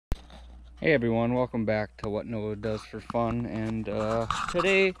Hey everyone, welcome back to What Noah Does for Fun. And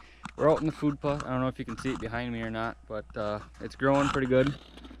today we're out in the food plot. I don't know if you can see it behind me or not, but it's growing pretty good.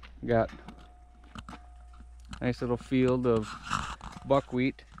 We got a nice little field of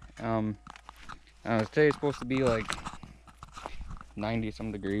buckwheat. Today's supposed to be like 90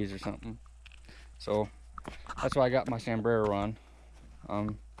 some degrees or something, so that's why I got my sombrero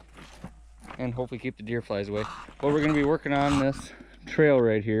on, and hopefully keep the deer flies away. But we're going to be working on this trail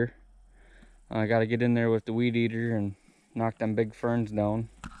right here. I got to get in there with the weed eater and knock them big ferns down.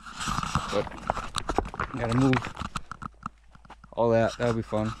 But gotta move all that. That'll be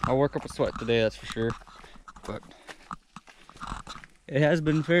fun. I'll work up a sweat today, that's for sure. But it has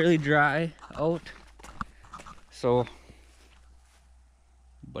been fairly dry out, so,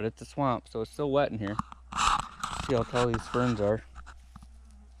 but it's a swamp, so it's still wet in here. See how tall these ferns are.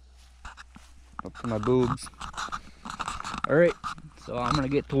 Up to my boobs. All right, so I'm gonna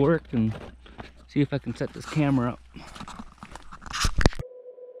get to work and see if I can set this camera up.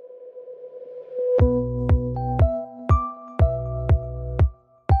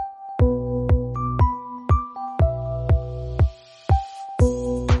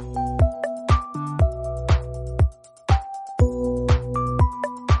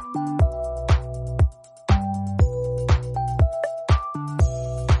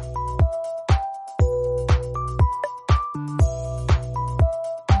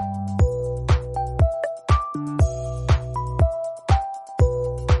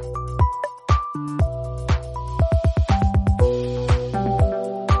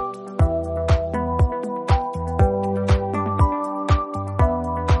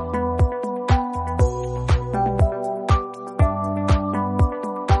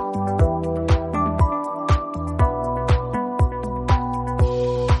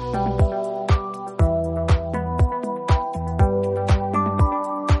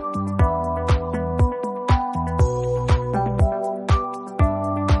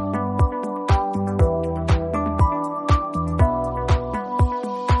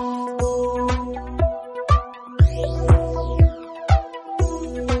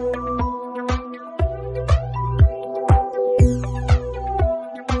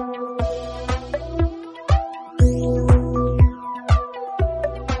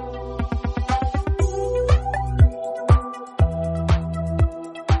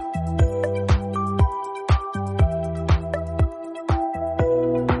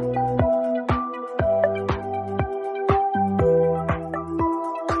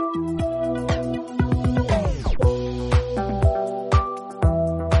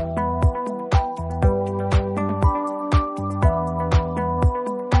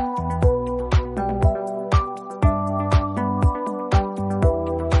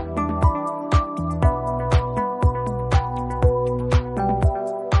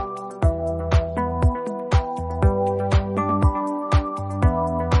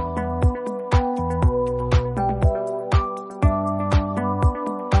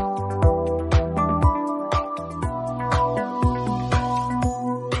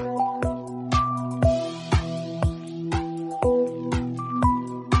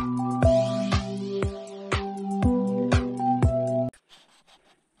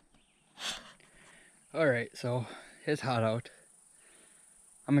 Alright, so it's hot out.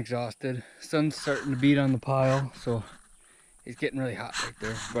 I'm exhausted. Sun's starting to beat on the pile, so it's getting really hot right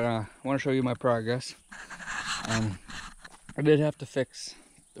there. But I want to show you my progress. I did have to fix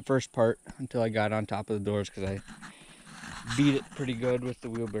the first part until I got on top of the doors because I beat it pretty good with the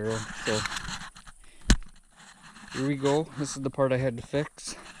wheelbarrow. So here we go. This is the part I had to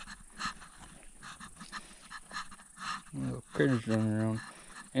fix. Little critters running around.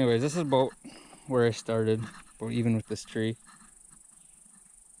 Anyways, this is about where I started, but even with this tree.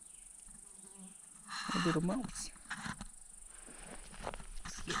 A little mouse.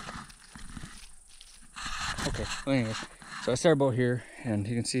 Okay, well anyways, so I started about here, and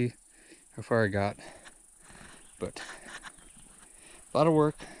you can see how far I got. But a lot of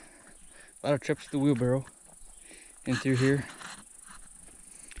work, a lot of trips with the wheelbarrow in through here.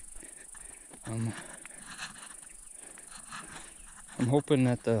 I'm hoping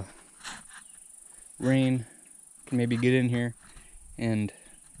that the rain can maybe get in here and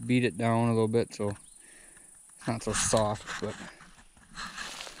beat it down a little bit so it's not so soft. But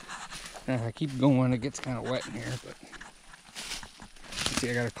if I keep going, it gets kind of wet in here. But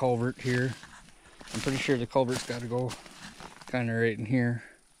see, I got a culvert here. I'm pretty sure the culvert's got to go kind of right in here,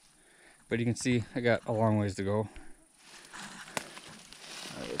 but you can see I got a long ways to go. All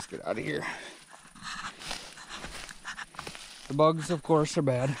right, let's get out of here. The bugs, of course, are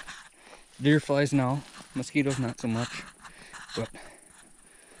bad. Deer flies now. Mosquitoes, not so much. But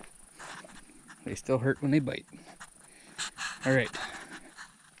They still hurt when they bite. Alright.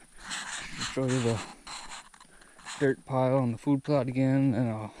 Show you the dirt pile and the food plot again, and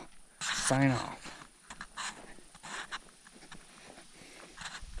I'll sign off.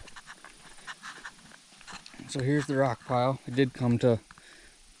 So here's the rock pile. It did come to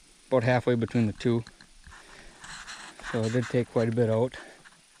about halfway between the two. So it did take quite a bit out.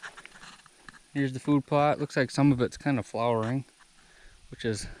 Here's the food plot. Looks like some of it's kind of flowering, which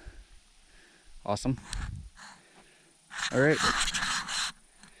is awesome. Alright.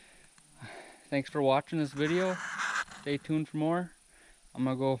 Thanks for watching this video. Stay tuned for more. I'm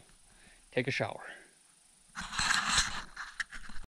gonna go take a shower.